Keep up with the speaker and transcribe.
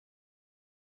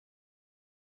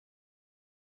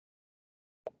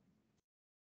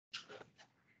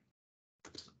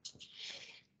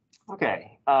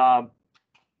Okay,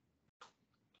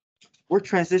 we're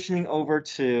transitioning over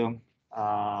to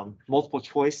multiple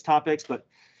choice topics, but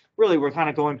really we're kind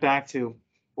of going back to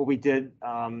what we did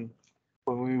when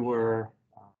we were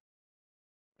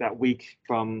that week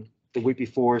from the week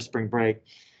before spring break,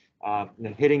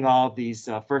 hitting all of these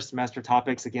first semester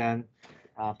topics again,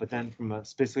 but then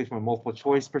specifically from a multiple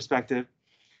choice perspective.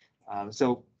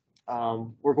 So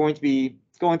we're going to be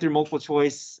going through multiple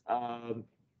choice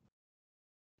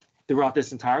throughout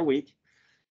this entire week.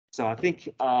 So I think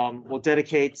we'll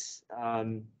dedicate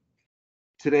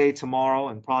today, tomorrow,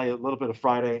 and probably a little bit of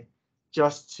Friday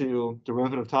just to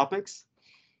derivative topics.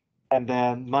 And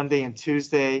then Monday and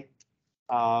Tuesday,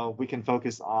 we can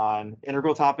focus on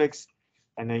integral topics.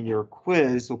 And then your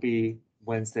quiz will be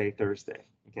Wednesday, Thursday.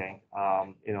 Okay.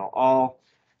 All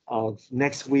of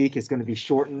next week is going to be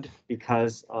shortened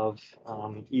because of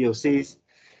EOCs.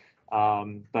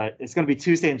 But it's going to be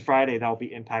Tuesday and Friday that will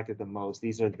be impacted the most.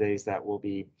 These are the days that will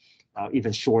be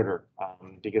even shorter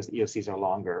because EOCs are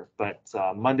longer. But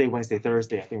Monday, Wednesday,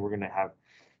 Thursday, I think we're going to have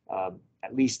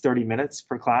at least 30 minutes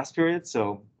per class period.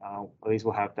 So at least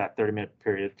we'll have that 30-minute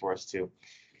period for us to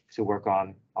work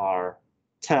on our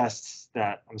tests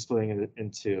that I'm splitting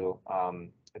into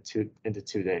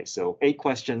 2 days. So 8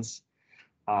 questions,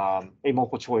 8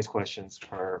 multiple choice questions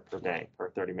per day, per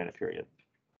 30-minute period.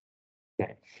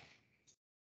 Okay.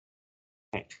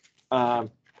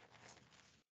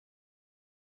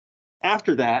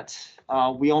 After that,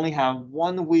 we only have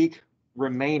 1 week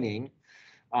remaining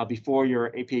before your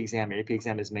AP exam. Your AP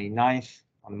exam is May 9th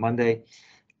on Monday.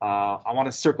 I want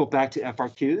to circle back to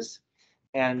FRQs,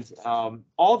 and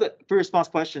all the free response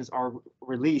questions are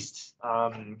released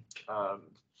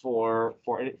for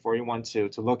anyone to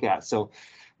look at. So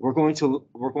we're going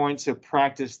to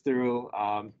practice through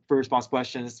free response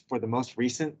questions for the most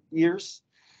recent years.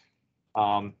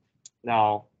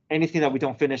 Now, anything that we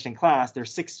don't finish in class,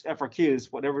 there's 6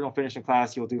 FRQs. Whatever we don't finish in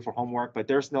class, you'll do for homework, but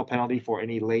there's no penalty for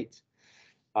any late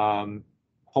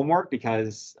homework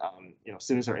because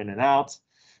students are in and out.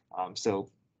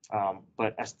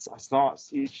 But as long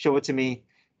as you show it to me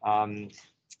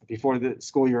before the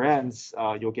school year ends,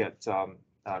 you'll get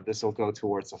this will go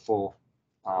towards a full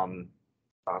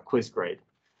quiz grade.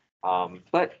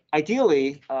 But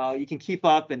ideally, you can keep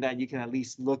up and then you can at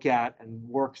least look at and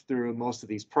work through most of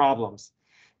these problems.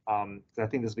 I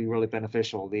think this will be really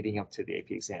beneficial leading up to the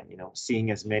AP exam,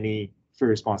 seeing as many free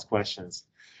response questions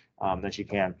that you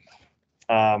can.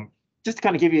 Just to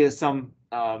kind of give you some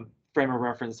frame of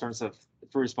reference in terms of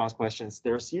free response questions,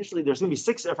 there's going to be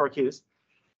 6 FRQs,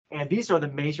 and these are the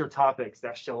major topics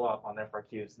that show up on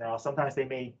FRQs. Now, sometimes they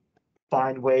may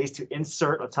find ways to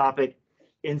insert a topic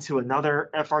into another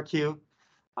FRQ,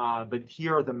 but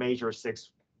here are the major 6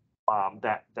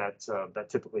 that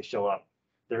typically show up.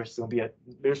 There's going to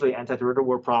be usually antiderivative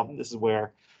word problem. This is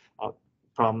where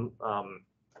problem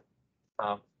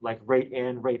like rate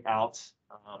in, rate out,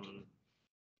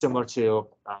 similar to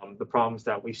the problems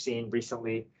that we've seen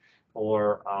recently,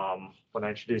 or when I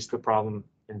introduced the problem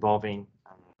involving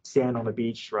sand on the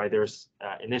beach, right? There's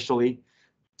initially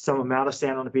some amount of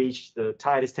sand on the beach, the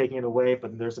tide is taking it away,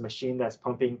 but there's a machine that's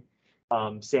pumping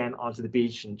sand onto the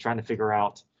beach and trying to figure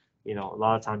out, a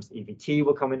lot of times EVT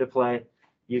will come into play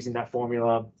using that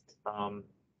formula.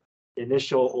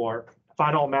 Initial or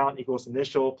final amount equals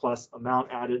initial plus amount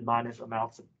added minus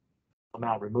amount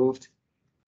removed.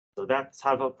 So that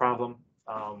type of problem,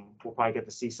 we'll probably get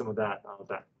to see some of that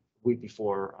that week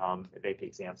before the AP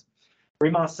exams.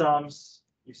 Riemann sums,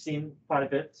 you've seen quite a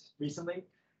bit recently.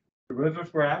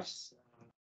 Derivative graphs,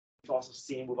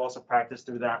 we've also practiced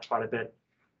through that quite a bit.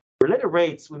 Related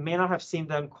rates, we may not have seen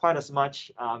them quite as much,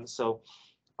 so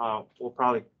we'll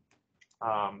probably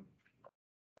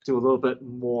do a little bit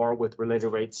more with related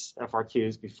rates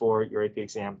FRQs before your AP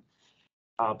exam.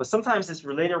 But sometimes it's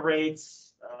related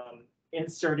rates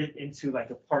inserted into like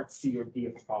a part C or D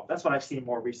of the problem. That's what I've seen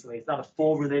more recently. It's not a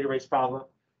full related rates problem,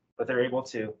 but they're able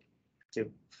to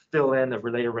fill in the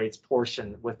related rates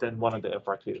portion within one of the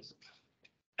FRQs.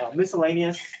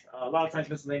 Miscellaneous, a lot of times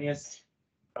miscellaneous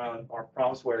are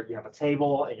problems where you have a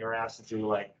table and you're asked to do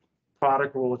like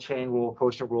product rule, chain rule,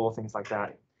 quotient rule, things like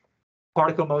that.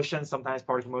 Particle motion, sometimes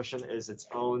particle motion is its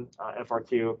own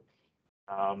FRQ.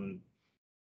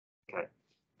 Okay.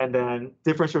 And then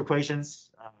differential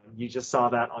equations, you just saw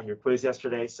that on your quiz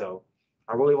yesterday. So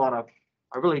I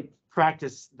really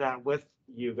practice that with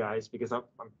you guys because I'm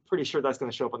pretty sure that's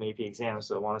going to show up on the AP exam.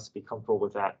 So I want us to be comfortable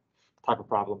with that type of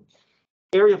problem.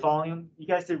 Area volume, you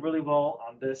guys did really well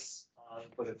on this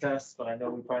for the test, but I know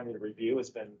we probably need a review. It's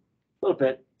been a little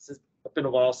bit, it's been a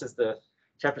while since the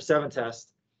chapter 7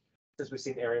 test, since we've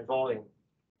seen area and volume.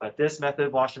 But this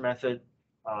method, washer method,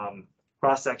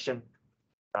 cross section,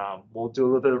 we'll do a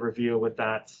little bit of review with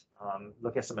that,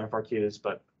 look at some FRQs,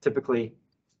 but typically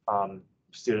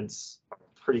students are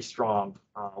pretty strong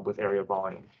with area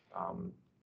volume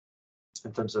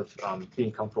in terms of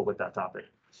being comfortable with that topic.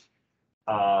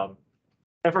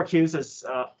 FRQs is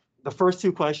the first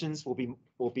two questions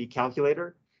will be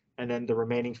calculator, and then the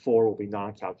remaining four will be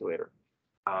non-calculator.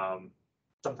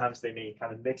 Sometimes they may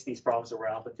kind of mix these problems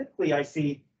around, but typically I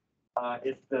see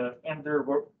it's the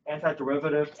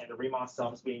antiderivative and the Riemann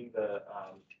sums being the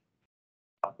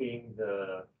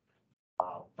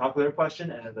calculator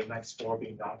question, and then the next four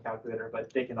being non-calculator.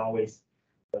 But they can always,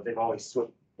 they've always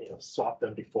swapped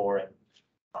them before, and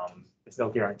it's no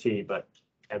guarantee, but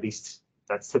at least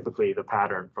that's typically the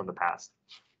pattern from the past.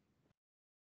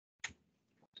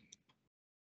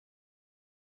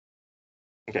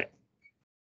 Okay.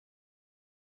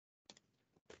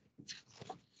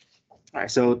 All right,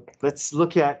 so let's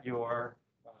look at your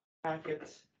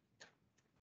packet.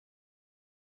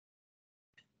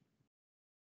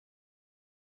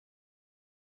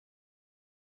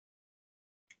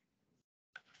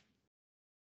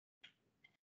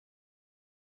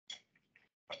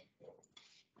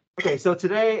 Okay, so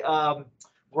today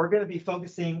we're going to be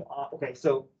focusing on, okay,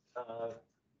 so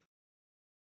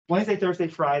Wednesday, Thursday,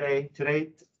 Friday, today,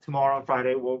 tomorrow, and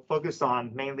Friday, we'll focus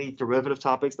on mainly derivative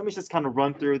topics. Let me just kind of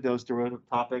run through those derivative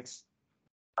topics.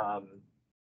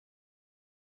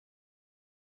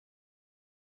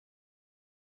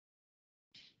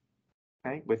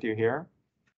 Okay, with you here.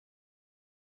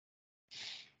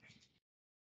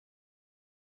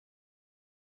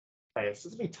 Okay, so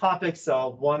this will be topics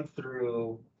 1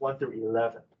 through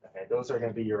 11. Okay, those are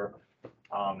going to be your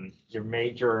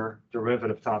major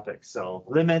derivative topics. So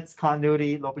limits,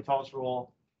 continuity, L'Hopital's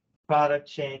rule, product,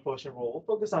 chain, quotient rule.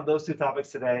 We'll focus on those two topics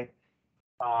today.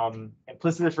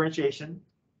 Implicit differentiation,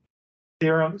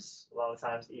 theorems, a lot of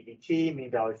times EVT, mean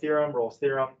value theorem, Rolle's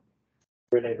theorem,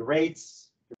 related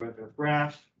rates, derivative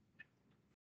graph,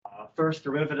 first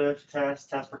derivative test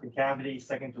for concavity,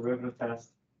 second derivative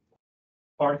test,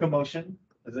 particle motion,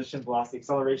 position, velocity,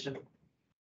 acceleration,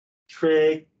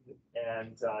 trig,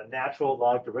 and natural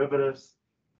log derivatives,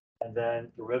 and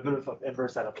then derivative of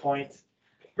inverse at a point.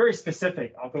 Very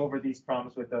specific. I'll go over these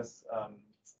problems with us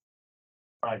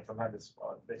sometime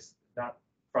this not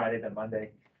Friday, then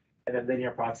Monday, and then linear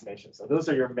approximation. So those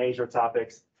are your major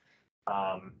topics.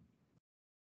 So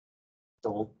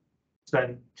we'll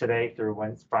spend today through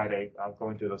Wednesday, Friday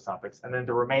going through those topics, and then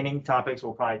the remaining topics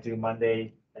we'll probably do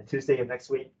Monday and Tuesday of next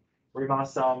week. Riemann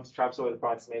sums, trapezoid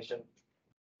approximation,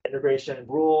 integration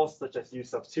rules such as U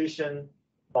substitution,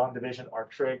 long division, or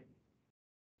trig.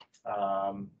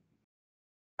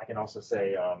 I can also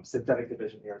say synthetic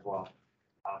division here as well.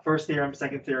 First theorem,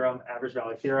 second theorem, average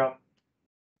value theorem,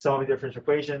 solving differential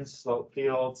equations, slope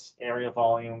fields, area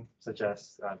volume, such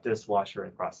as disk, washer,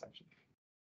 and cross section.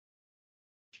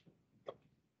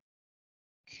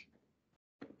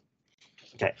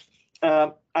 Okay.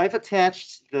 I've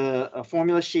attached the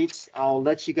formula sheets. I'll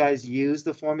let you guys use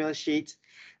the formula sheet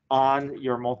on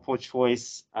your multiple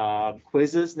choice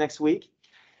quizzes next week.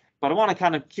 But I want to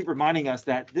kind of keep reminding us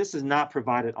that this is not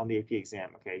provided on the AP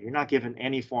exam. Okay, you're not given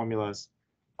any formulas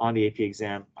on the AP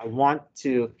exam. I want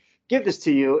to give this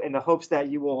to you in the hopes that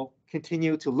you will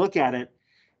continue to look at it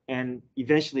and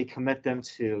eventually commit them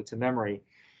to memory.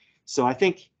 So I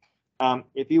think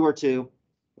if you were to,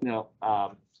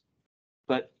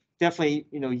 but definitely,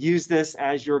 use this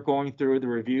as you're going through the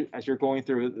review, as you're going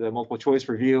through the multiple choice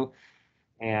review.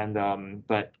 And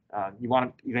but you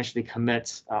want to eventually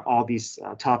commit all these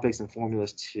topics and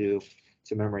formulas to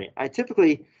memory. I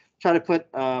typically try to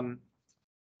put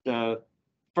the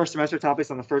first semester topics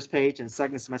on the first page and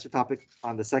second semester topic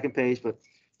on the second page, but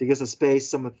because of space,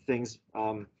 some of the things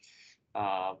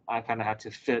I kind of had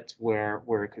to fit where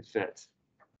it could fit.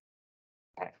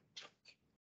 Okay.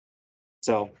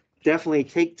 So definitely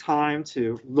take time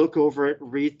to look over it,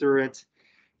 read through it,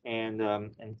 and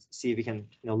see if you can,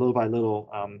 little by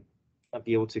little,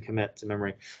 be able to commit to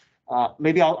memory.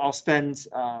 Maybe I'll spend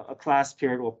a class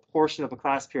period or portion of a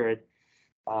class period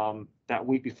that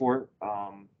week before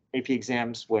AP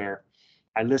exams where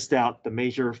I list out the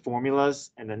major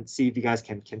formulas and then see if you guys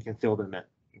can fill them in.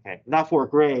 Okay, not for a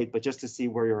grade, but just to see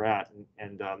where you're at,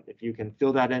 and if you can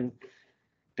fill that in,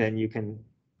 then you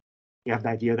have an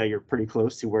idea that you're pretty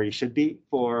close to where you should be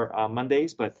for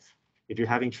Mondays. But if you're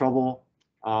having trouble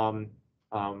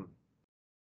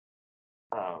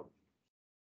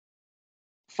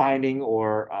finding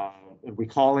or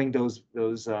recalling those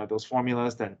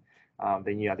formulas, then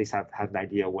you at least have an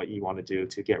idea what you want to do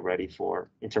to get ready for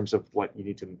in terms of what you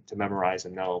need to memorize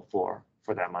and know for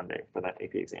for that Monday, for that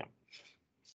AP exam.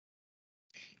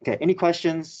 Okay, any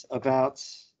questions about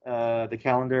the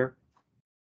calendar?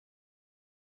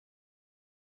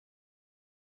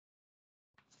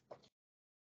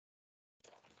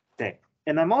 Okay,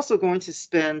 and I'm also going to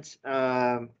spend,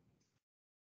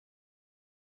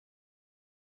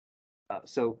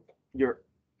 so your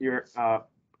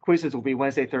quizzes will be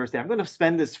Wednesday, Thursday. I'm going to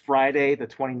spend this Friday, the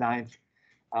 29th,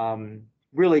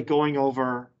 really going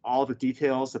over all the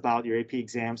details about your AP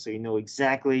exam, so you know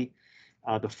exactly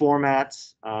the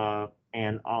formats,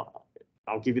 and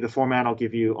I'll give you the format. I'll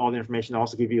give you all the information. I'll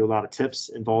also give you a lot of tips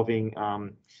involving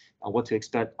what to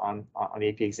expect on the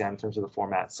AP exam in terms of the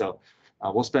format. So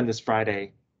we'll spend this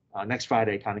Friday, next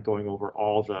Friday, kind of going over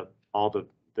all the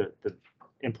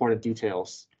important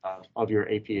details of your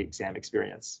AP exam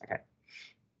experience. Okay.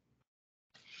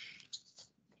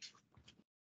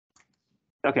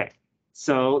 Okay,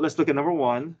 so let's look at number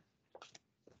one.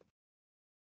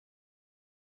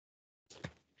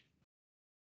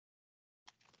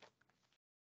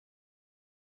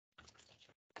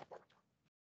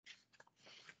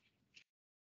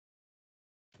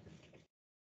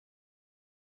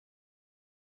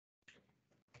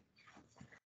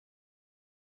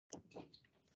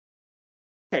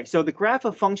 Okay, so the graph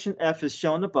of function f is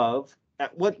shown above.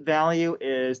 At what value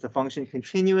is the function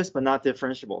continuous but not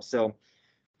differentiable? So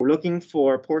we're looking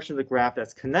for a portion of the graph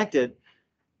that's connected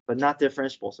but not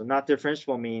differentiable. So not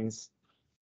differentiable means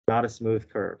not a smooth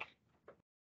curve.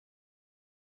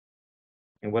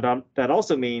 And what that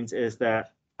also means is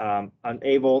that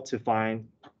unable to find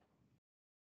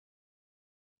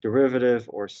derivative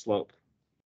or slope.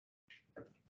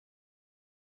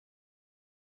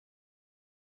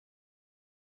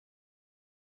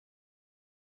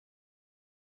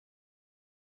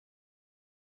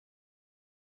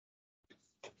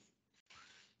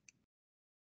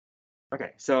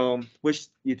 Okay, so which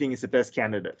do you think is the best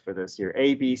candidate for this here?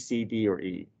 A, B, C, D, or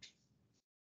E?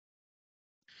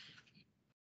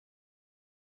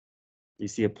 You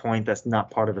see a point that's not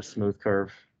part of a smooth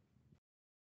curve.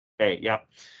 A, yep.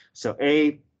 So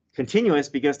A, continuous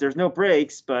because there's no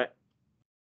breaks, but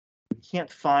you can't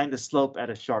find the slope at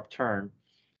a sharp turn.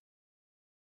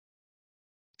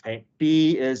 Okay,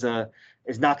 B is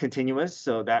not continuous,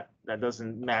 so that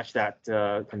doesn't match that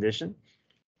condition.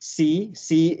 C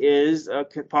is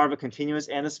part of a continuous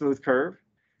and a smooth curve.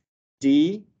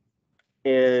 D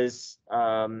is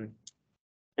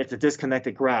it's a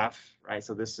disconnected graph, right?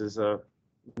 So this is a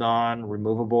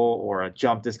non-removable or a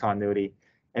jump discontinuity.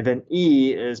 And then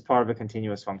E is part of a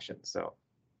continuous function. So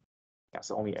yeah,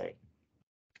 so only A.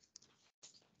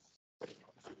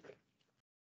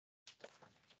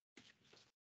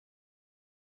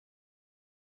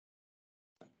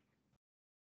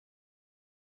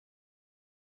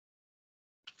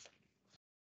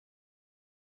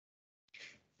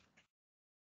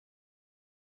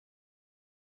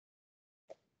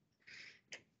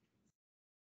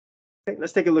 Okay,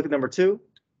 let's take a look at number two.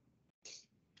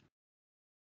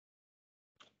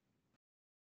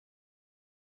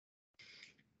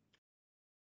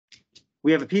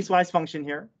 We have a piecewise function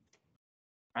here.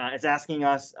 It's asking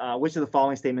us which of the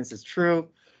following statements is true.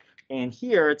 And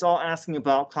here it's all asking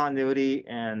about continuity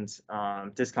and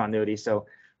discontinuity. So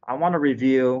I want to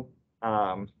review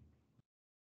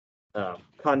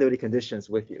continuity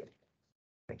conditions with you.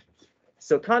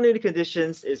 So continuity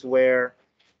conditions is where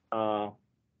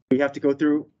we have to go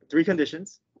through three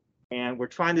conditions, and we're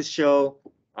trying to show,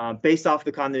 based off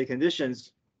the continuity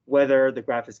conditions, whether the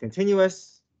graph is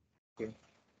continuous,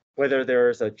 whether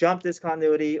there's a jump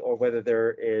discontinuity, or whether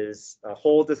there is a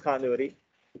whole discontinuity.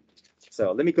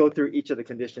 So let me go through each of the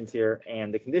conditions here,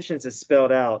 and the conditions is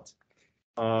spelled out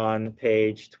on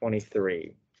page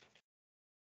 23.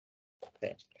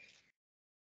 Okay.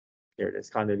 Here it is,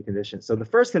 continuity condition. So the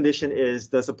first condition is,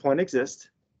 does a point exist?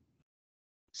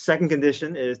 Second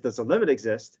condition is, does a limit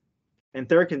exist? And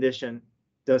third condition,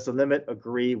 does the limit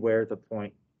agree where the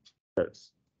point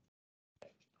goes?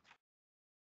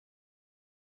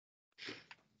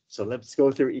 So let's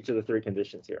go through each of the three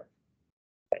conditions here.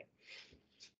 Okay.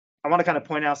 I want to kind of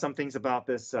point out some things about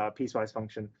this piecewise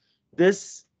function.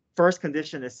 This first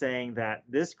condition is saying that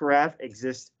this graph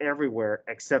exists everywhere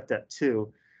except at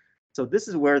 2. So this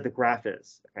is where the graph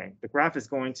is. Okay, the graph is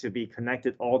going to be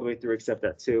connected all the way through except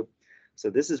at 2. So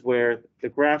this is where the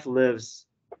graph lives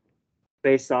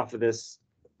based off of this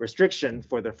restriction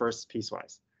for the first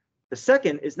piecewise. The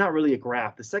second is not really a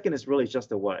graph. The second is really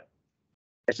just a what?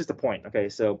 It's just a point. Okay,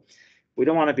 so we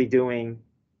don't want to be doing,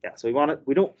 yeah. So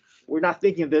we're not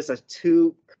thinking of this as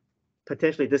two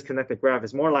potentially disconnected graphs.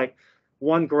 It's more like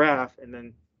one graph, and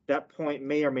then that point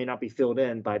may or may not be filled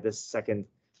in by this second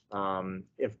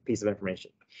piece of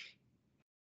information.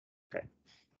 Okay.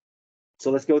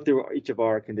 So let's go through each of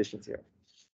our conditions here.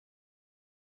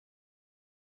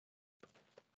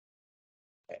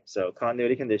 Okay, so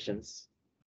continuity conditions.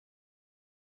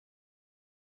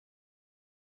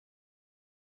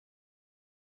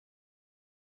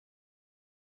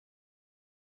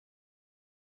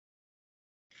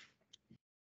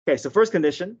 Okay, so first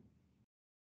condition,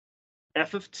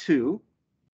 f of 2.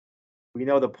 We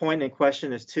know the point in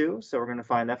question is 2, so we're going to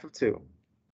find f of 2.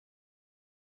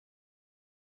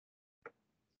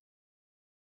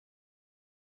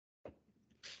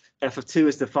 F of 2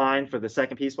 is defined for the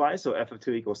second piecewise, so f of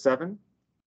 2 equals 7.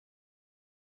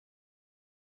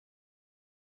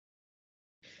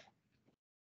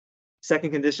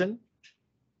 Second condition,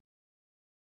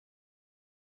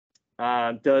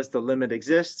 does the limit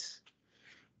exist?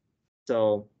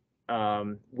 So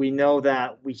we know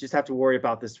that we just have to worry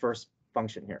about this first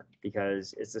function here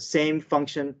because it's the same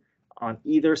function on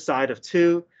either side of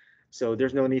 2. So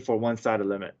there's no need for one-sided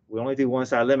limit. We only do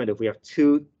one-sided limit if we have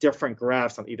two different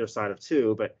graphs on either side of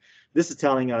 2. But this is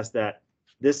telling us that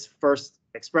this first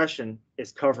expression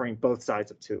is covering both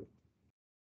sides of 2.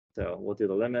 So we'll do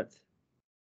the limit.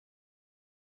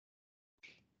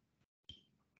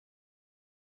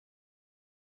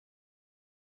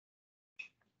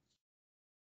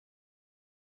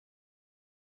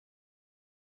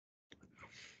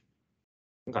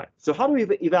 Okay, so how do we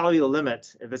evaluate the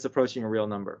limit if it's approaching a real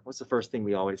number? What's the first thing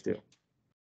we always do?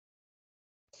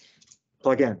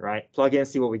 Plug in, right? Plug in,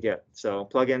 see what we get. So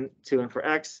plug in 2 in for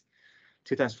x.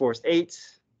 2 times 4 is 8.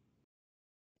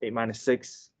 8 minus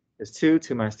 6 is 2.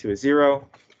 2 minus 2 is 0.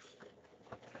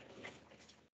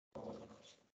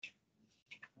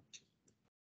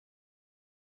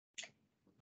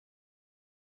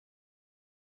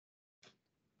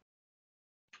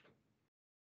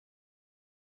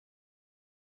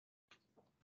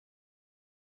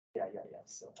 Yeah.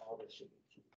 So all this should be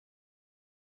t.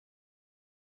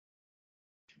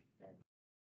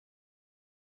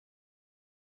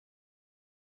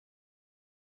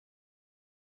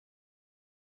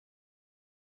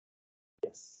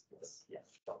 Yes.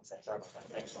 Sorry about that.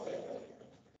 Thanks.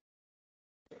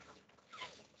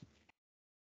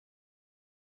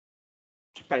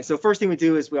 Okay, so first thing we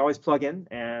do is we always plug in,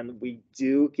 and we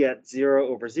do get 0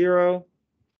 over 0.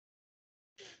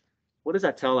 What does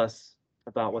that tell us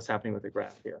about what's happening with the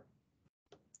graph here?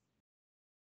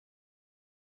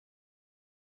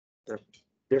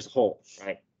 There's a hole,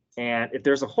 right? And if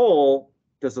there's a hole,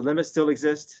 does the limit still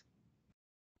exist?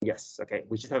 Yes. Okay,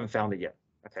 we just haven't found it yet.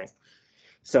 Okay,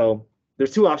 so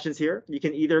there's two options here. You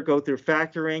can either go through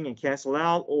factoring and cancel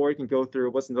out, or you can go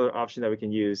through what's another option that we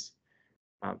can use?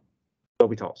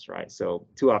 L'Hopital's, right? So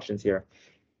two options here.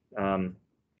 So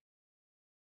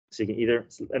you can either,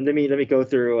 and let me go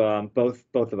through both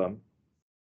of them.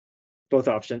 Both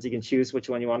options. You can choose which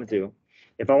one you want to do.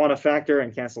 If I want to factor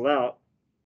and cancel out,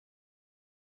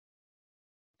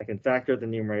 I can factor the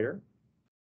numerator.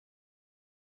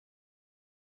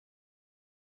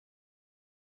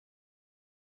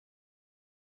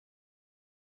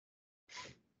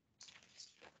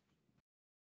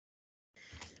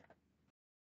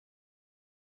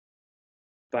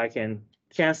 If I can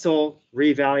cancel,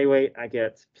 reevaluate, I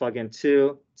get plug in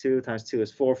 2. 2 times 2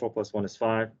 is 4. 4 plus 1 is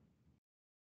 5.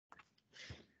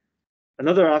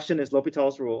 Another option is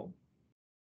L'Hopital's rule.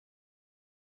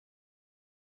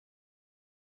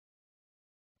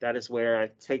 That is where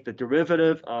I take the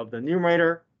derivative of the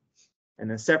numerator, and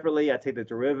then separately I take the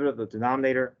derivative of the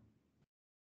denominator,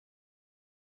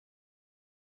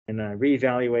 and I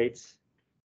reevaluate,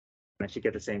 and I should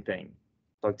get the same thing.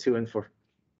 Plug 2 in for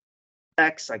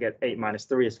x, I get 8 minus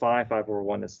 3 is 5. 5 over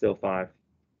 1 is still 5.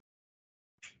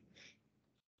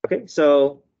 Okay,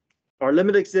 so our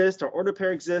limit exists, our order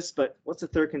pair exists, but what's the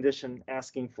third condition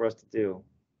asking for us to do?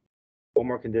 One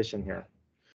more condition here.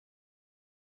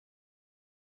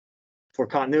 For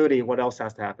continuity, what else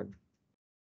has to happen?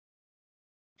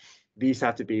 These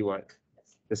have to be what?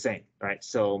 The same, right?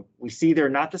 So we see they're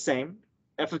not the same.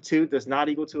 F of 2 does not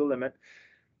equal to a limit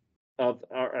of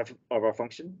our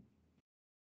function.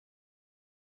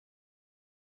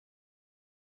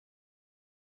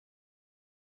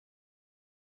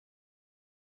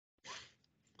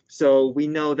 So we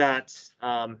know that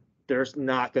there's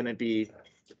not going to be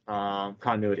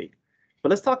continuity. But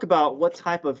let's talk about what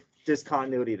type of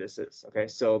discontinuity this is. Okay,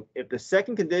 so if the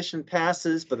second condition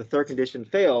passes, but the third condition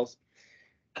fails,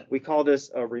 we call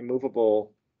this a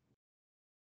removable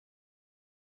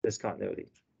discontinuity.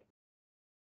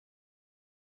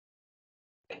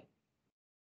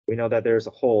 We know that there's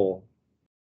a hole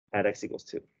at x equals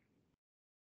 2.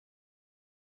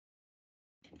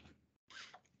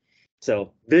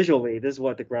 So visually, this is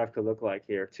what the graph could look like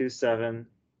here, 2, 7.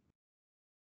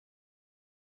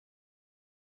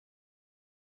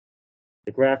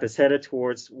 The graph is headed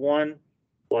towards one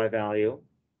y value,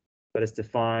 but it's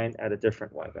defined at a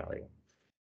different y value.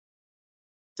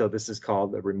 So this is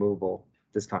called the removable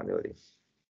discontinuity.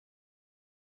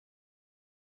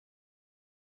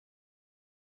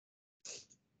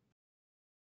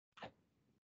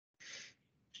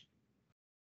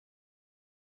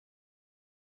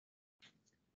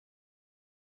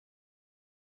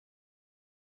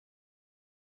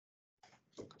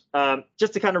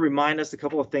 Just to kind of remind us a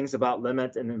couple of things about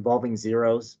limit and involving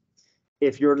zeros.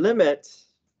 If your limit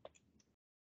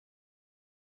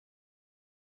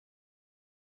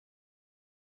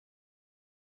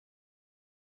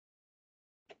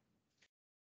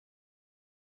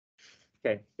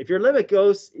if your limit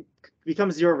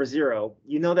becomes 0 over 0,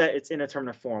 you know that it's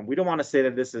indeterminate form. We don't want to say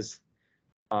that this is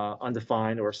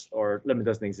undefined or limit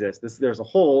doesn't exist. There's a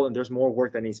hole and there's more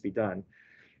work that needs to be done.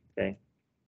 Okay.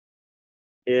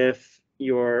 If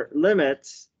your limit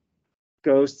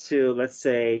goes to, let's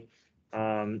say,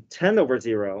 10 over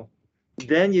 0,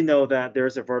 then you know that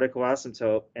there's a vertical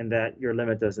asymptote and that your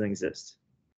limit doesn't exist.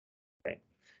 Okay.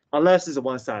 Unless it's a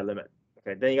one-sided limit.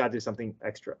 Okay, then you got to do something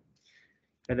extra.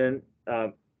 And then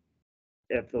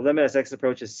if the limit as x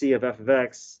approaches c of f of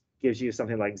x gives you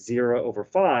something like 0 over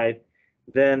 5,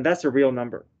 then that's a real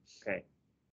number. Okay.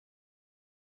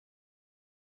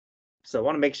 So I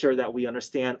want to make sure that we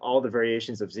understand all the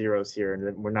variations of zeros here and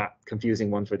that we're not confusing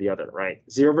one for the other, right?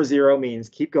 0 over 0 means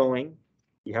keep going.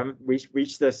 You haven't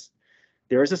reached this.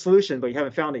 There is a solution, but you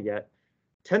haven't found it yet.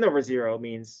 10 over 0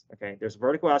 means, okay, there's a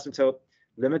vertical asymptote.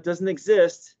 Limit doesn't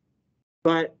exist,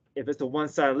 but if it's a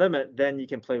one-sided limit, then you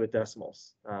can play with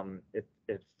decimals if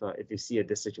you see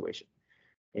this situation.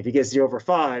 If you get 0 over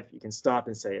 5, you can stop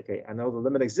and say, okay, I know the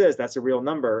limit exists. That's a real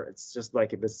number. It's just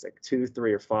like if it's like 2,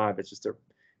 3, or 5, it's just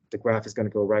the graph is going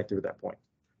to go right through that point.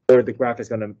 Or the graph is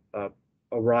going to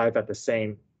arrive at the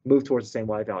same, move towards the same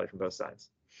y value from both sides.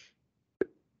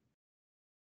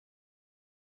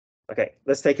 Okay,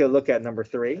 let's take a look at number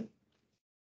 3.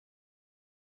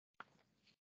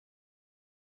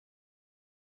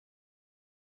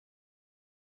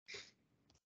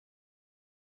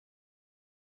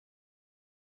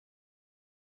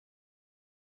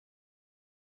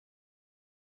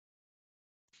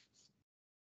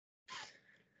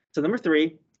 So number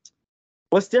 3,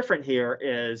 what's different here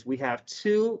is we have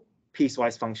 2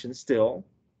 piecewise functions still,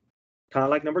 kind of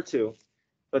like number 2.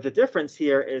 But the difference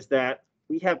here is that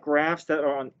we have graphs that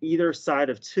are on either side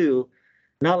of 2,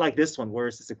 not like this one, where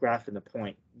it's just a graph and a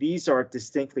point. These are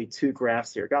distinctly 2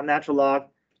 graphs here. Got natural log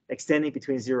extending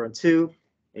between 0 and 2,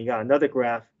 and you got another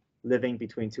graph living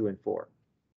between 2 and 4.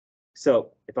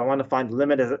 So if I want to find the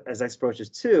limit as x approaches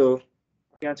 2,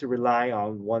 I'm going to rely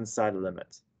on one-sided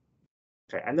limit.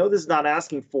 Okay, I know this is not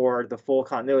asking for the full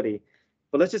continuity,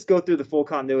 but let's just go through the full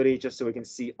continuity just so we can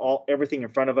see everything in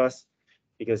front of us.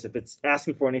 Because if it's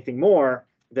asking for anything more,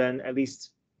 then at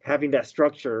least having that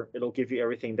structure, it'll give you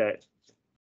everything that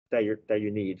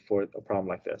you need for a problem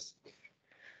like this.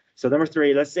 So number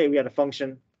 3, let's say we had a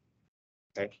function,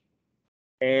 okay,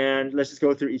 and let's just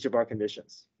go through each of our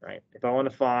conditions, right? If I want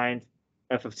to find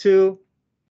f of 2,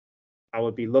 I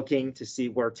would be looking to see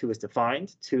where 2 is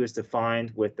defined. 2 is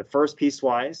defined with the first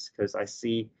piecewise because I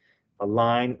see a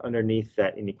line underneath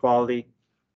that inequality.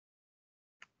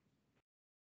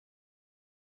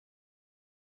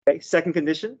 Okay, second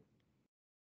condition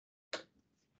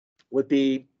would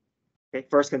be, okay,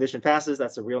 first condition passes,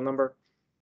 that's a real number.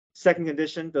 Second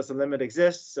condition, does the limit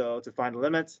exist? So to find the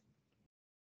limit,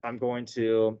 I'm going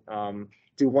to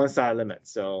do one-sided limit.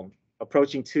 So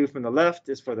approaching 2 from the left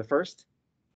is for the first,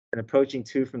 and approaching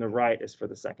 2 from the right is for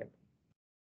the second.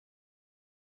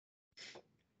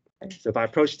 Okay, so if I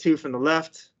approach 2 from the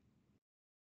left,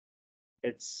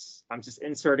 I'm just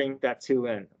inserting that 2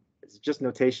 in. It's just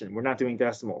notation. We're not doing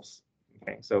decimals.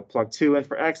 Okay, so plug 2 in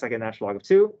for x, I get natural log of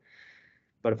 2.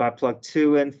 But if I plug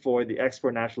 2 in for the x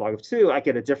squared natural log of 2, I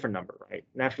get a different number, right?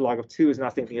 Natural log of 2 is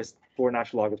nothing as 4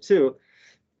 natural log of 2.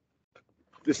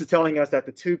 This is telling us that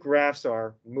the 2 graphs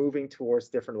are moving towards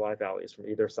different y values from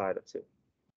either side of 2.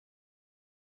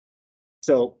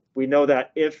 So we know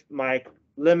that if my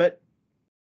limit,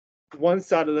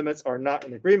 one-sided limits are not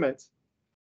in agreement,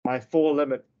 my full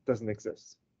limit doesn't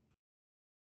exist.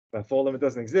 If my full limit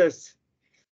doesn't exist,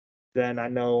 then I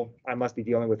know I must be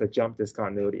dealing with a jump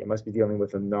discontinuity. I must be dealing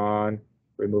with a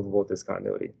non-removable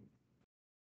discontinuity.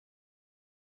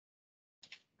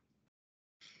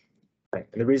 Right.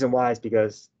 And the reason why is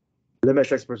because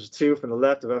limit x approaches 2 from the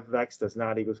left of f of x does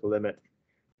not equal to limit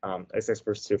as x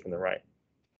approaches 2 from the right.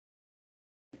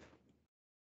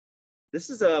 This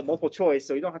is a multiple choice,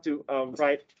 so you don't have to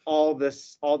write all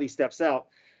these steps out.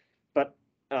 But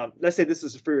let's say this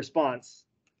is a free response.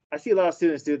 I see a lot of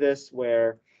students do this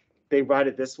where they write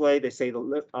it this way. They say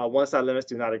the one-side limits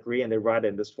do not agree, and they write it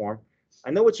in this form.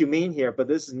 I know what you mean here, but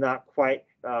this is not quite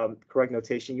correct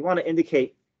notation. You want to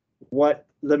indicate what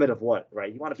limit of what,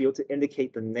 right? You want to be able to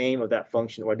indicate the name of that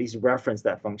function or at least reference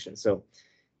that function. So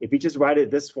if you just write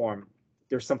it this form,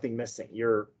 there's something missing.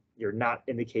 You're not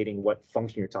indicating what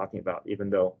function you're talking about, even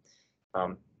though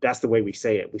that's the way we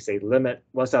say it. We say limit,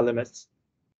 one-side limits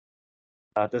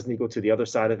doesn't equal to the other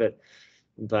side of it,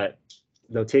 but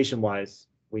notation-wise,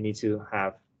 we need to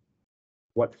have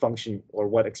what function or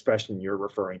what expression you're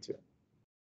referring to.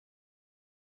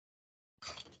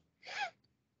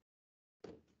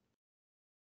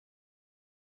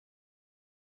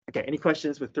 Okay, any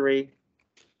questions with 3?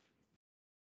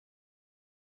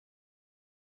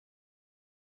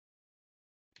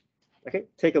 Okay,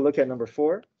 take a look at number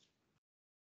 4.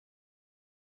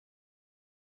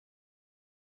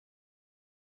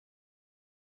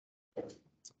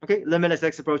 Okay, limit as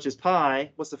x approaches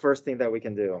pi. What's the first thing that we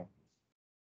can do?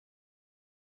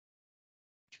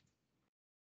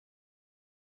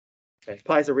 Okay,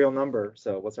 pi is a real number,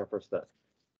 so what's our first step?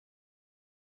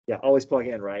 Yeah, always plug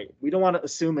in, right? We don't want to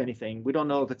assume anything. We don't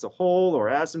know if it's a whole or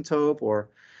asymptote or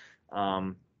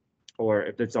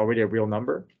if it's already a real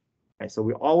number. Okay, so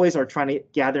we always are trying to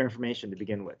gather information to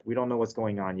begin with. We don't know what's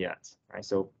going on yet. Right,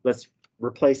 so let's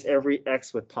replace every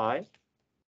x with pi.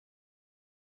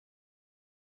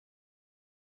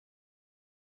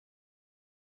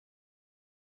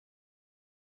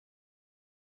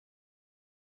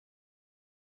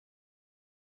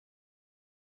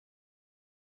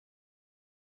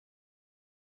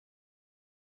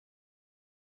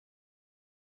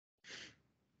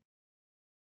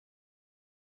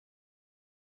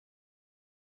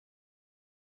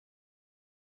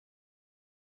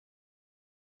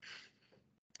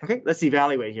 Okay, let's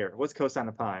evaluate here. What's cosine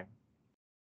of pi?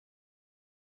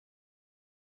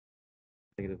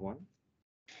 -1.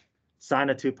 Sine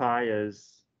of 2 pi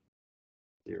is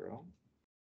 0.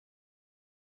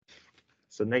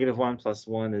 So -1 plus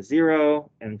 1 is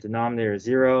 0, and denominator is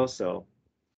 0. So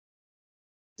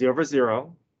 0 over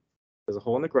 0. There's a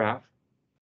hole in the graph.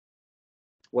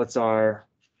 What's our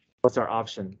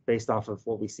option based off of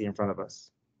what we see in front of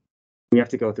us? We have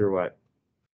to go through what?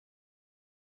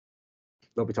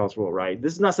 L'Hopital's rule, right?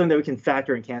 This is not something that we can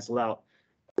factor and cancel out.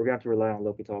 We're gonna have to rely on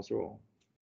L'Hopital's rule.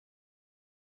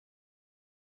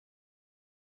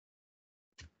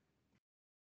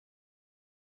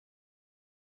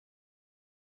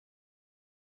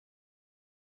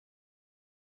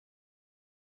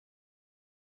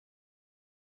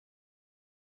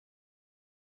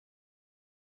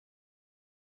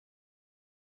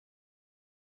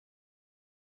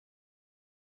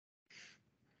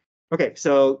 Okay,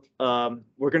 so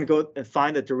we're going to go and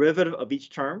find the derivative of each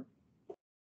term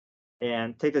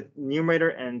and take the numerator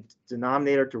and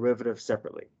denominator derivative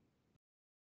separately.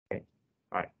 Okay,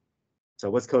 all right. So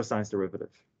what's cosine's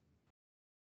derivative?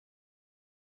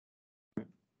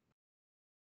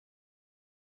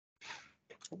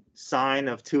 Sine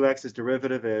of 2x's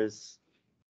derivative is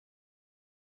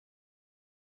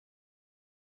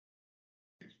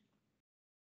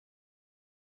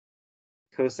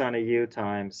cosine of u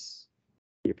times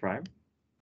u prime.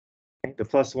 Okay, the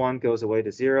plus 1 goes away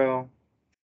to 0.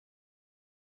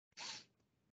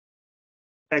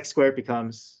 X squared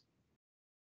becomes,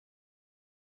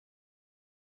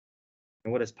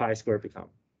 and what does pi squared become?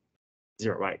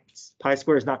 0, right? Pi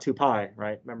squared is not 2 pi,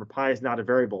 right? Remember, pi is not a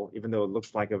variable, even though it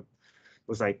looks like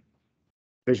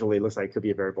visually it looks like it could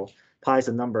be a variable. Pi is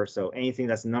a number, so anything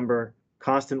that's a number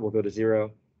constant will go to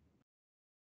 0.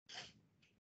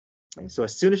 And so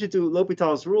as soon as you do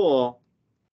L'Hopital's rule,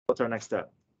 what's our next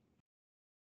step?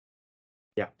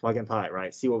 Yeah, plug in pi,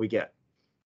 right? See what we get.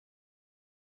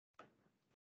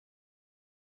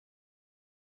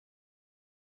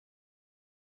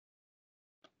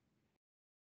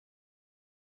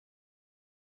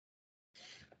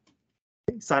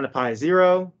 Sine of pi is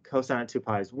 0, cosine of 2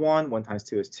 pi is 1, 1 times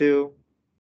 2 is 2.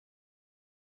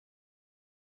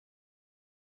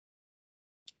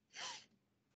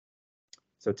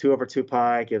 So 2 over 2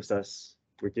 pi gives us,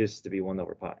 reduced to be 1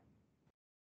 over pi.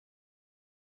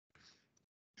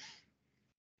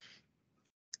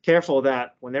 Careful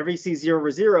that whenever you see 0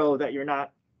 over 0, that you're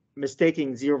not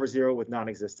mistaking 0 over 0 with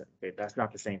non-existent. Okay, that's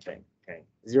not the same thing. Okay,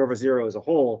 0 over 0 is a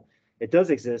whole. It does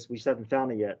exist. We just haven't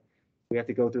found it yet. We have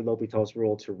to go through L'Hopital's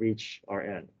rule to reach our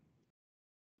end.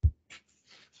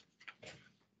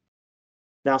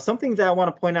 Now, something that I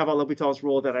want to point out about L'Hopital's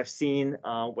rule that I've seen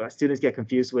what students get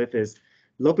confused with is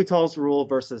L'Hopital's rule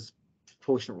versus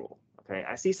quotient rule. Okay,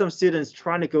 I see some students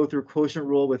trying to go through quotient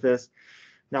rule with this.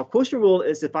 Now, quotient rule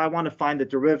is if I want to find the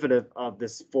derivative of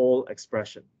this full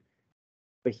expression.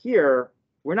 But here,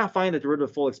 we're not finding the derivative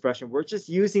of full expression. We're just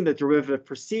using the derivative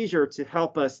procedure to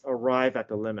help us arrive at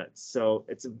the limits. So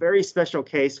it's a very special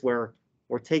case where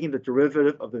we're taking the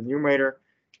derivative of the numerator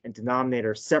and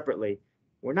denominator separately.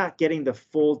 We're not getting the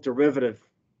full derivative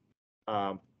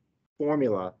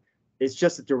formula. It's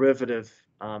just a derivative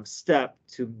step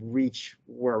to reach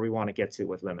where we want to get to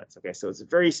with limits. Okay, so it's a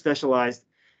very specialized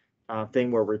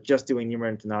thing where we're just doing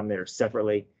numerator and denominator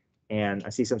separately. And I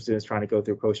see some students trying to go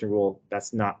through quotient rule.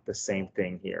 That's not the same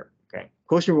thing here. Okay,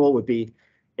 quotient rule would be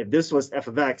if this was f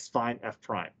of x, find f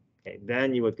prime. Okay,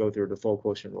 then you would go through the full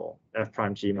quotient rule, f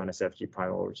prime g minus f g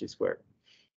prime over g squared.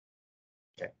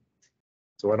 Okay,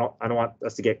 so I don't want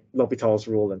us to get L'Hopital's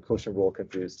rule and quotient rule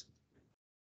confused.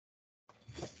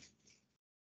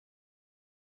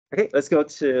 Okay, let's go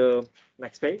to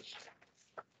next page.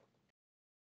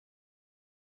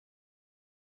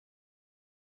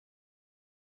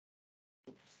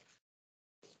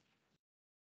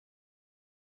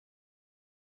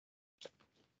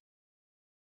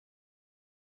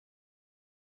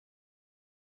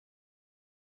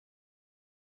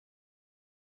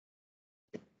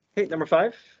 Okay, number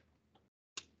 5.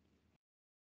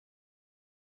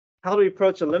 How do we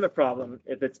approach a limit problem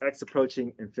if it's x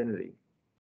approaching infinity?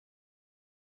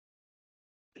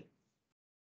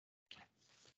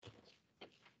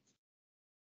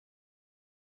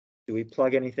 Do we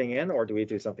plug anything in or do we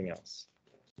do something else?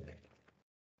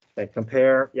 Okay,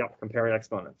 compare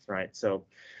exponents, right? So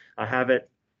I have it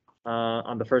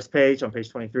on the first page, on page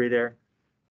 23 there.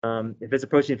 If it's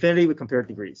approaching infinity, we compare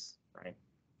degrees, right?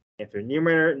 If your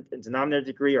numerator and denominator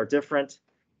degree are different,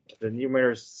 if the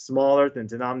numerator is smaller than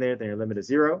denominator, then your limit is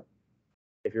 0.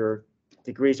 If your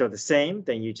degrees are the same,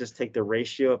 then you just take the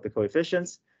ratio of the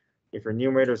coefficients. If your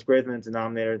numerator is greater than the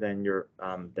denominator, then your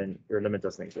limit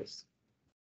doesn't exist.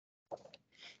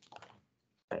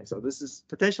 Okay, so this is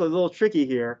potentially a little tricky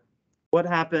here. What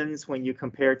happens when you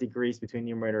compare degrees between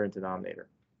numerator and denominator?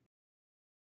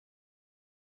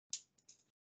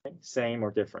 Okay, same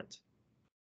or different?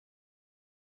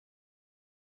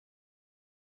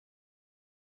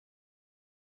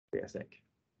 I think.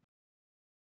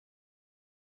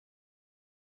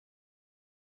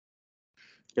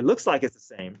 It looks like it's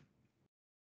the same.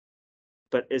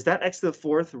 But is that x to the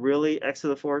 4th really x to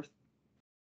the 4th?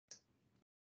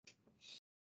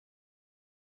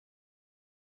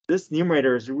 This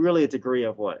numerator is really a degree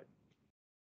of what?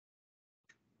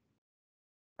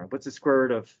 What's the square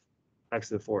root of x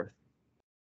to the 4th?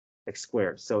 X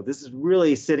squared. So this is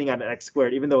really sitting at an x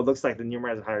squared, even though it looks like the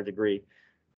numerator has a higher degree.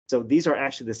 So these are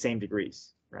actually the same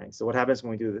degrees, right? So what happens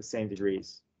when we do the same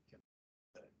degrees?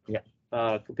 Yeah,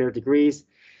 compare degrees,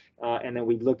 and then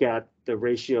we look at the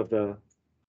ratio of the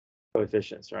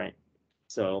coefficients, right?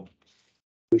 So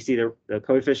we see the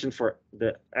coefficient for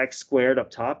the x squared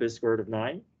up top is square root of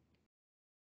 9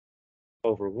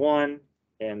 over 1,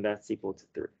 and that's equal to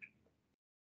 3.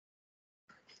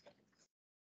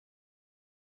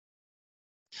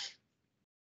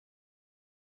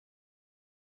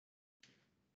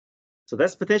 So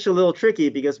that's potentially a little tricky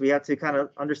because we have to kind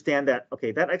of understand that,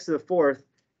 okay, that x to the 4th,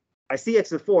 I see x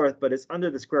to the 4th, but it's under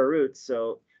the square root.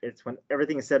 So it's when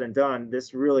everything is said and done,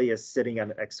 this really is sitting at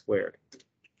an x squared.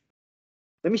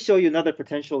 Let me show you another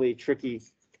potentially tricky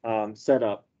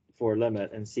setup for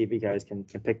limit and see if you guys can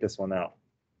pick this one out.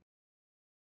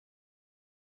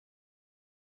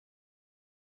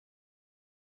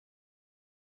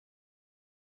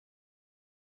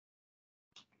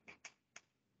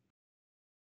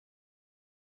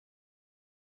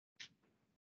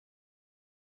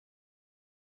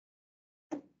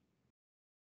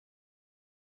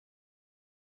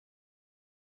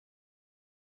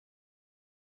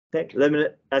 Okay,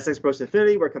 limit as x approaches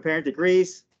infinity, we're comparing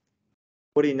degrees.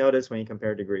 What do you notice when you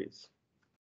compare degrees?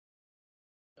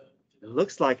 It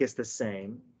looks like it's the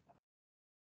same.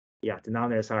 Yeah,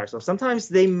 denominator is higher. So sometimes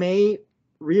they may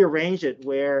rearrange it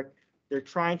where they're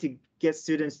trying to get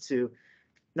students to,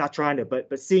 not trying to,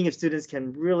 but seeing if students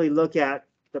can really look at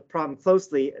the problem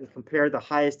closely and compare the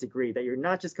highest degree, that you're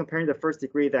not just comparing the first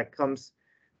degree that comes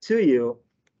to you,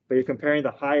 but you're comparing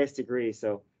the highest degree.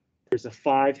 So there's a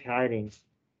 5 hiding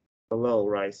below,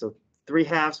 right? So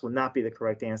 3/2 would not be the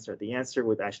correct answer. The answer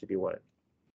would actually be what?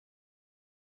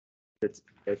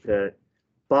 If the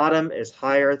bottom is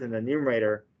higher than the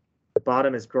numerator, the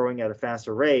bottom is growing at a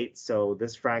faster rate, so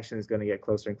this fraction is going to get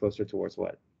closer and closer towards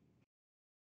what?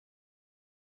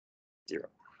 0.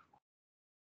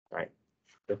 Right.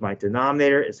 If my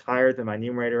denominator is higher than my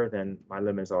numerator, then my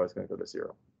limit is always going to go to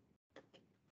 0.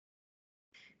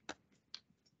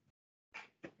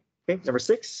 Okay, number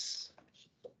 6.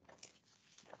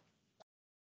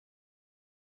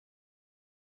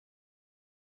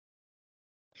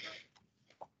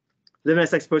 Limit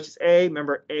as x approaches a.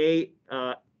 Remember, a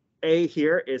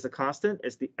here is a constant.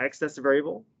 It's the x that's the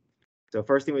variable. So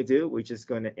first thing we do, we're just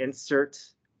going to insert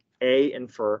a in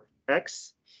for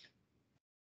x.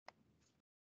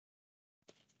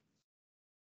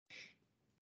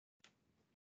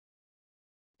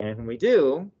 And when we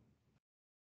do,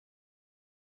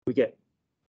 we get,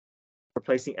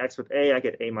 replacing x with a, I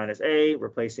get a minus a.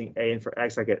 Replacing a in for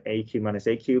x, I get a cubed minus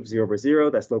a cubed, 0 over 0.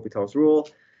 That's L'Hopital's rule.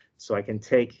 So I can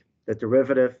take the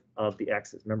derivative of the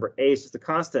x's. Remember, a is just a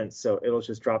constant, so it'll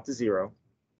just drop to 0.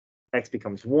 X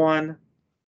becomes 1.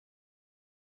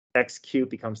 X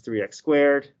cubed becomes 3x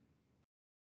squared.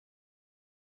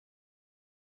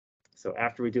 So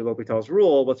after we do L'Hopital's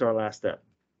rule, what's our last step?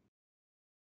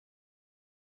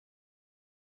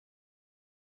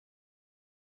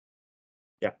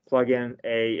 Yeah, plug in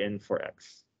a in for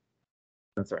x.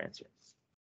 That's our answer.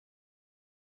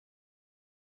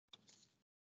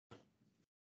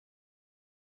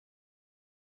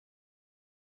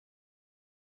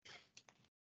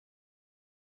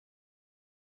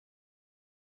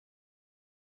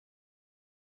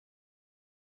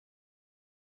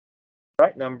 All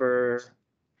right, number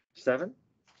 7.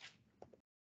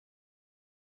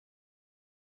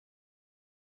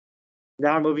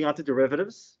 Now we're moving on to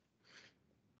derivatives.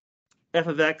 F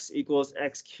of x equals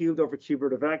x cubed over cube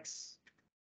root of x.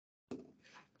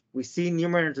 We see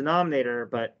numerator and denominator,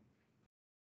 but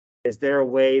is there a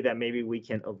way that maybe we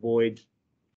can avoid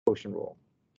quotient rule?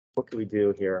 What can we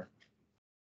do here?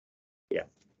 Yeah,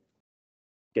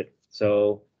 good.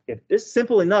 So if it's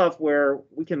simple enough where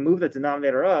we can move the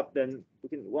denominator up, then we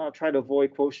can try to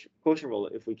avoid quotient rule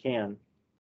if we can.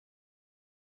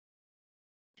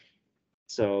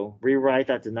 So rewrite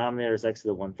that denominator as x to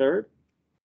the 1/3.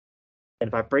 And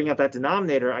if I bring up that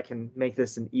denominator, I can make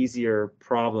this an easier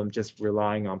problem just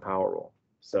relying on power rule.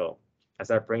 So as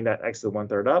I bring that x to the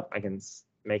 1/3 up, I can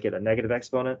make it a negative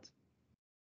exponent.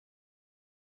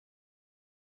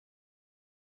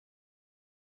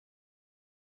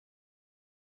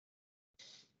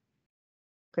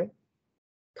 Okay.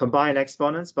 Combine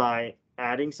exponents by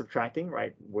adding, subtracting,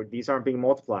 right? Where these aren't being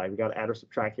multiplied. We got to add or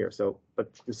subtract here. So,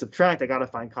 but to subtract, I got to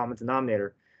find common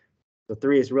denominator. So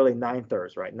 3 is really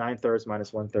 9/3, right? 9/3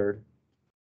 minus 1/3.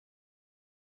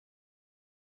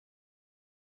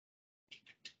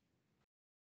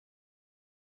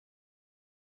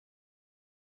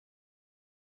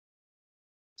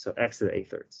 So x to the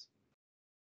 8/3.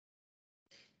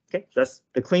 Okay, that's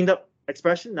the cleaned up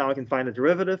expression. Now I can find the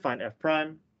derivative, find f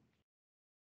prime.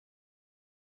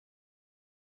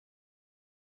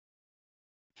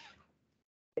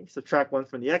 Okay, subtract 1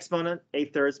 from the exponent.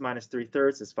 8/3 minus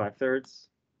 3/3 is 5/3.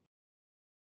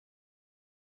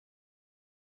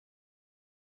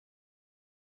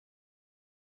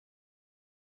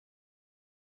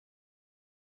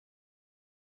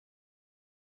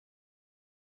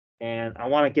 And I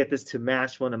want to get this to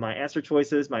match one of my answer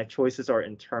choices. My choices are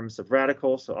in terms of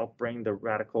radical, so I'll bring the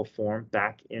radical form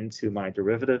back into my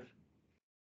derivative.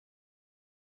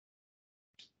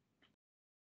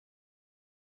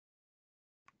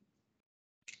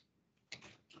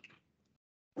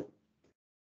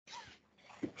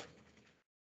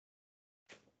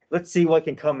 Let's see what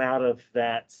can come out of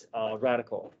that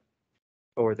radical,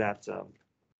 or that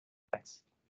x.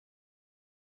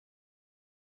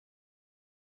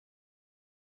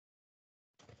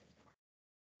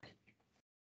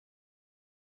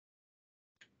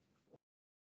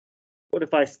 What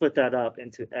if I split that up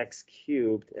into x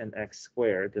cubed and x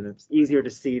squared? Then it's easier to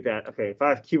see that, okay, if I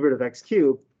have cube root of x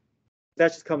cubed, that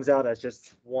just comes out as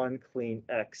just one clean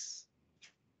x.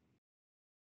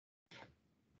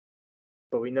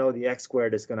 But we know the x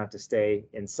squared is going to have to stay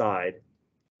inside.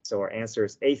 So our answer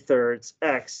is 8/3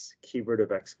 x cube root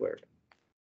of x squared.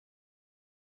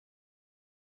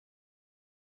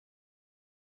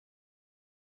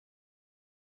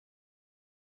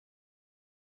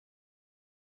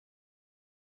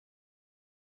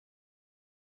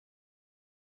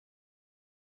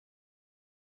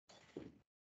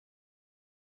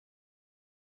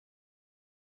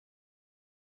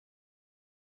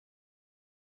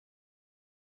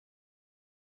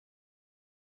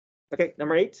 Okay,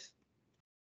 number 8.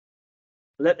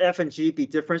 Let f and g be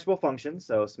differentiable functions,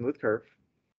 so smooth curve,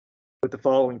 with the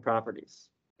following properties.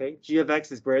 Okay, g of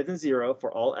x is greater than 0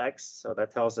 for all x, so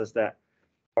that tells us that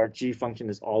our g function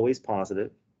is always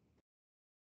positive.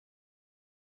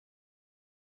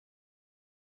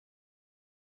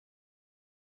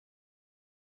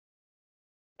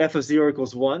 f of 0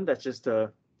 equals 1. That's just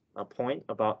a point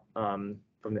about from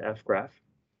the f graph.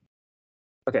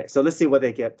 Okay, so let's see what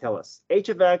they tell us. H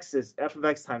of x is f of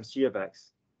x times g of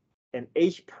x, and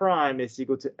h prime is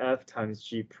equal to f times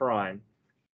g prime.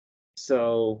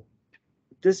 So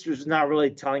this is not really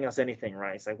telling us anything,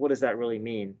 right? It's like, what does that really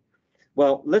mean?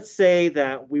 Well, let's say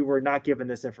that we were not given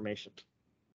this information.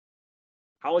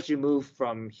 How would you move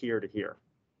from here to here?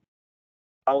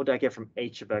 How would I get from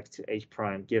h of x to h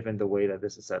prime given the way that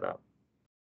this is set up?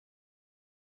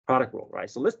 Product rule, right?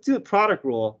 So let's do the product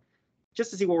rule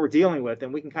just to see what we're dealing with,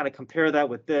 and we can kind of compare that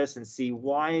with this and see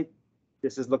why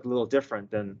this is look a little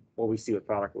different than what we see with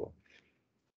product rule.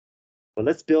 But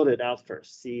let's build it out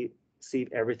first, see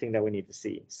everything that we need to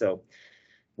see. So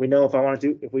we know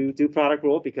if we do product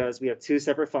rule, because we have two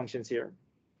separate functions here.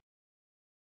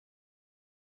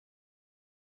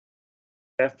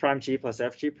 F prime g plus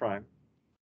f g prime.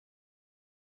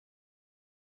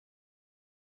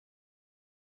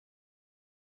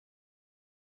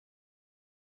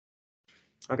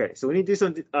 Okay, so we need to do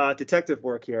some detective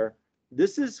work here.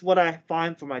 This is what I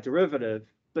find for my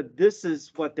derivative, but this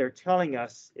is what they're telling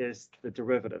us is the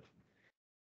derivative.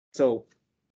 So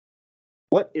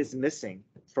what is missing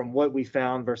from what we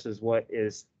found versus what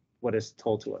is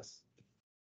told to us?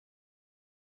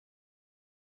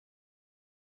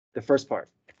 The first part.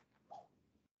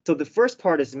 So the first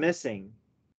part is missing.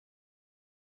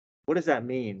 What does that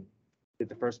mean that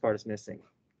the first part is missing?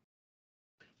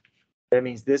 That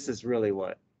means this is really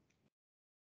what?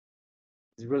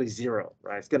 It's really 0,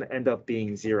 right? It's going to end up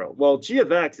being 0. Well, g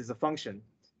of x is a function.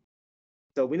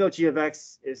 So we know g of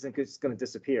x isn't going to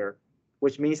disappear,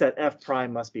 which means that f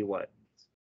prime must be what?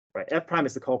 Right, f prime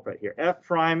is the culprit here. F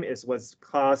prime is what's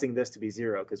causing this to be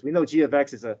 0, because we know g of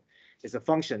x is a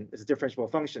function, is a differentiable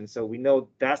function. So we know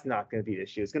that's not going to be the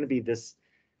issue. It's going to be this.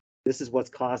 This is what's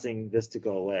causing this to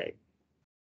go away.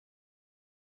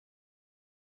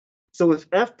 So if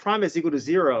f prime is equal to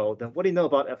 0, then what do you know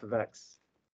about f of x?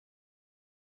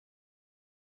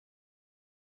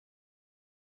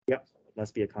 Yep, it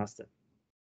must be a constant.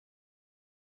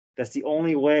 That's the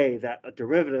only way that a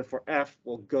derivative for f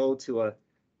will go to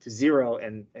 0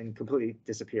 and completely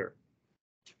disappear.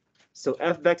 So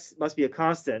f of x must be a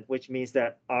constant, which means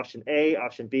that option A,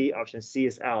 option B, option C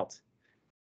is out.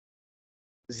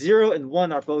 0 and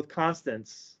 1 are both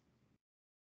constants.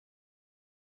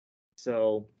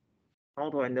 So how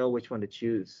do I know which one to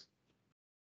choose?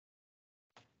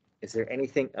 Is there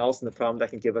anything else in the problem that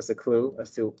can give us a clue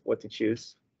as to what to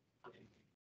choose?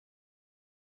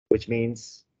 Which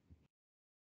means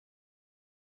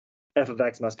f of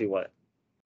x must be what?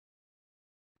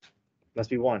 Must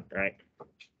be 1, right?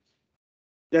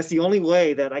 That's the only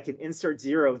way that I can insert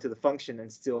 0 into the function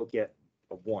and still get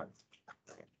a 1.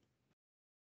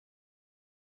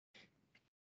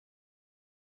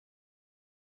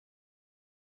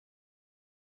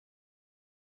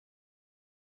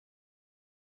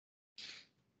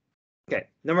 Okay,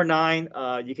 number 9,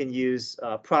 you can use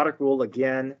product rule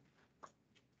again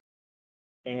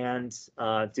and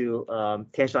do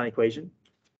tangent line equation.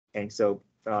 Okay, so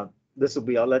this will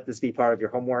be, I'll let this be part of your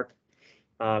homework.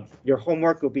 Your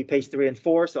homework will be page 3 and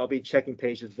 4, so I'll be checking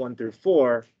pages 1 through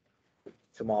 4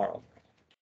 tomorrow.